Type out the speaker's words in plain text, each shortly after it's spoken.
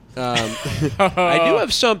I do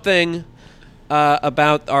have something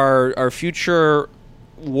about our future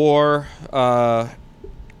war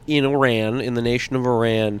in Iran, in the nation of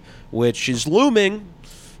Iran, which is looming.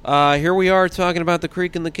 Here we are talking about the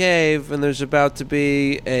creek in the cave, and there's about to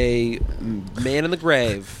be a man in the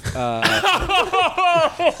grave. This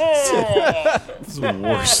is the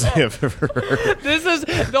worst thing I've ever heard. This is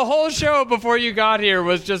the whole show before you got here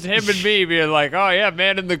was just him and me being like, "Oh yeah,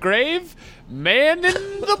 man in the grave, man in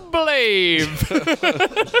the blave."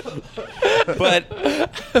 But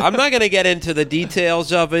I'm not going to get into the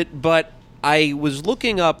details of it, but I was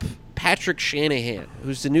looking up Patrick Shanahan,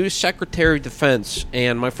 who's the new Secretary of Defense,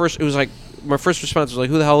 and my first response was like,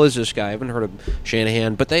 who the hell is this guy? I haven't heard of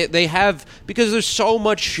Shanahan. But they have, because there's so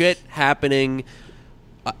much shit happening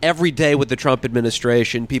every day with the Trump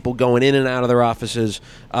administration, people going in and out of their offices.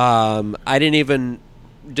 I didn't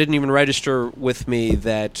even register with me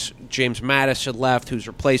that James Mattis had left, who's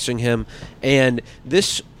replacing him. And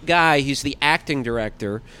this guy, he's the acting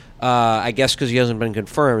director, I guess because he hasn't been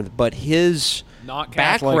confirmed, but his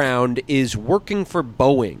background is working for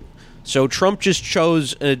Boeing. So Trump just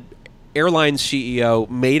chose an airline CEO,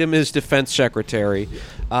 made him his defense secretary,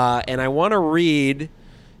 and I want to read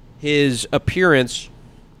his appearance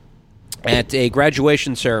at a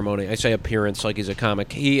graduation ceremony. I say appearance like he's a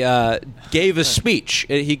comic. He gave a speech.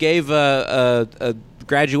 He gave a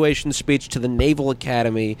graduation speech to the Naval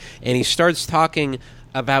Academy, and he starts talking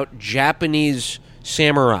about Japanese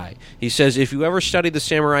samurai. He says, if you ever study the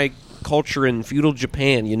samurai culture in feudal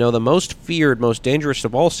Japan, you know the most feared, most dangerous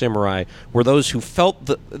of all samurai were those who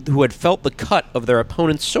had felt the cut of their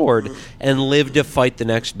opponent's sword and lived to fight the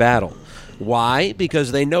next battle. Why?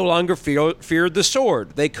 Because they no longer feared the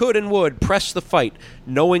sword. They could and would press the fight,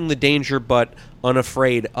 knowing the danger but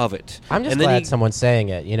unafraid of it. I'm just glad someone's saying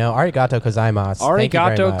it. You know, arigato gozaimasu.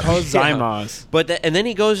 Arigato gozaimasu. Yeah. And then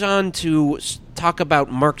he goes on to talk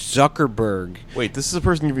about Mark Zuckerberg. Wait, this is a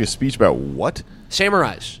person giving a speech about what?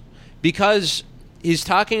 Samurais. Because he's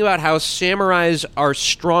talking about how samurais are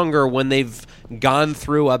stronger when they've gone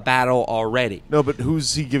through a battle already. No, but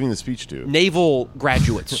who's he giving the speech to? Naval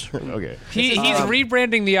graduates. Okay. He's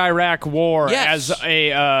rebranding the Iraq War as a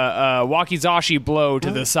wakizashi blow to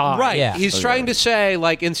the side. Right. Yeah. He's trying to say,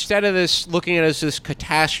 like, instead of this looking at it as this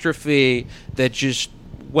catastrophe that just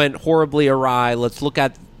went horribly awry, let's look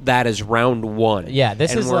at that as round one. Yeah,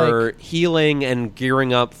 we're healing and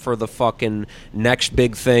gearing up for the fucking next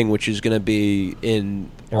big thing, which is going to be in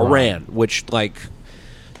Iran, which, like,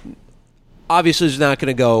 obviously is not going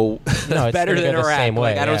to go better than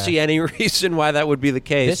Iraq. I don't see any reason why that would be the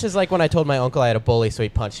case. This is like when I told my uncle I had a bully, so he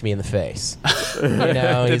punched me in the face. Did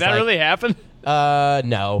that really happen?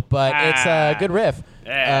 No, but it's a good riff.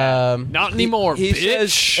 Not anymore, he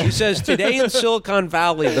says, today in Silicon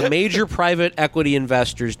Valley, the major private equity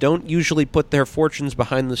investors don't usually put their fortunes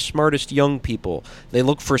behind the smartest young people. They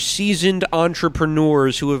look for seasoned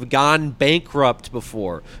entrepreneurs who have gone bankrupt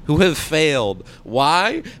before, who have failed.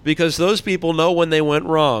 Why? Because those people know when they went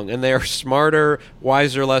wrong, and they are smarter,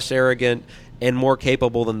 wiser, less arrogant, and more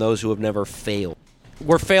capable than those who have never failed.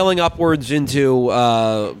 We're failing upwards into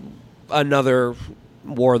another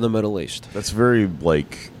war in the Middle East. That's very,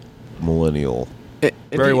 like, millennial.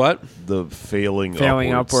 Very what? The failing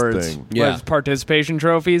upwards thing. Yeah. With participation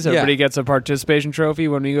trophies. Everybody gets a participation trophy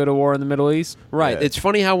when we go to war in the Middle East. Right. Yeah. It's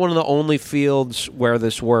funny how one of the only fields where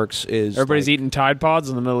this works is everybody's eating Tide Pods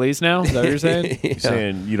in the Middle East now. Is that what you're saying? You're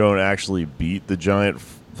saying you don't actually beat the giant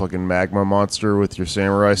fucking magma monster with your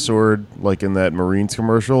samurai sword like in that Marines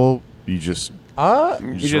commercial. You just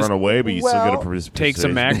run away, but you still get a participation. Take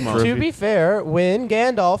some magma. To be fair, when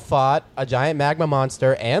Gandalf fought a giant magma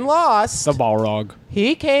monster and lost, The Balrog.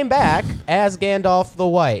 he came back as Gandalf the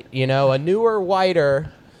White. You know, a newer,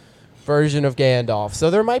 whiter version of Gandalf. So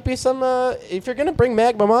there might be some. If you're going to bring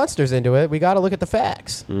magma monsters into it, we got to look at the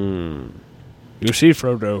facts. You see,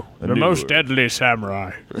 Frodo, the most deadly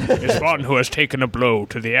samurai is one who has taken a blow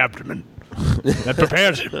to the abdomen that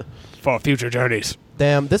prepares him for future journeys.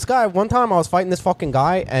 Damn, this guy, one time I was fighting this fucking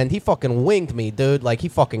guy, and he fucking winged me, dude. Like, he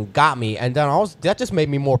fucking got me. And then that just made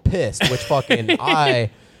me more pissed, which fucking, I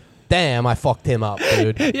fucked him up,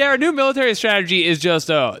 dude. Yeah, our new military strategy is just,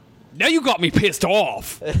 now you got me pissed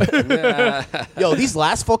off. Yo, these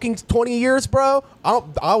last fucking 20 years, bro,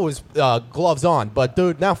 I was gloves on. But,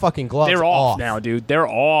 dude, now fucking gloves They're off now, dude. They're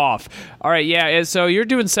off. All right, yeah, so you're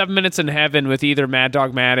doing 7 Minutes in Heaven with either Mad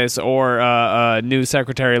Dog Mattis or new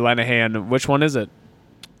Secretary Lenahan. Which one is it?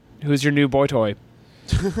 Who's your new boy toy?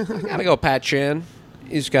 Gotta go Pat Chan.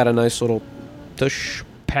 He's got a nice little tush.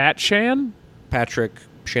 Pat Shan? Patrick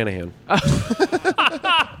Shanahan.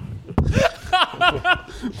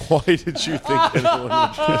 Why did you think anyone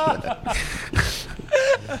would do that?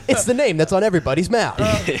 It's the name that's on everybody's mouth.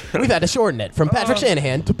 We've had to shorten it from Patrick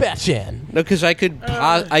Shanahan to Pat Shan. No, because I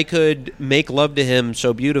could make love to him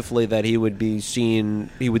so beautifully that he would be seen.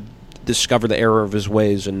 He would discover the error of his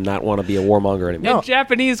ways and not want to be a warmonger anymore. In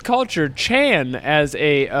Japanese culture, Chan as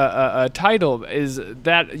a title is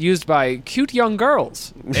that used by cute young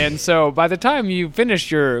girls, and so by the time you finish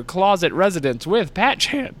your closet residence with Pat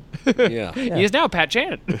Chan, Yeah. he is now Pat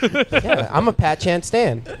Chan. Yeah, I'm a Pat Chan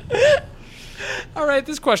stan. All right,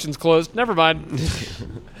 this question's closed. Never mind.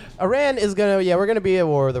 Iran is gonna, we're gonna be at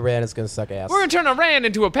war with Iran. It's gonna suck ass. We're gonna turn Iran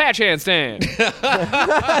into a Pat Chan stand.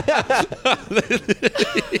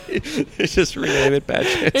 Just rename it Pat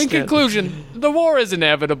Chan. In conclusion, the war is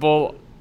inevitable.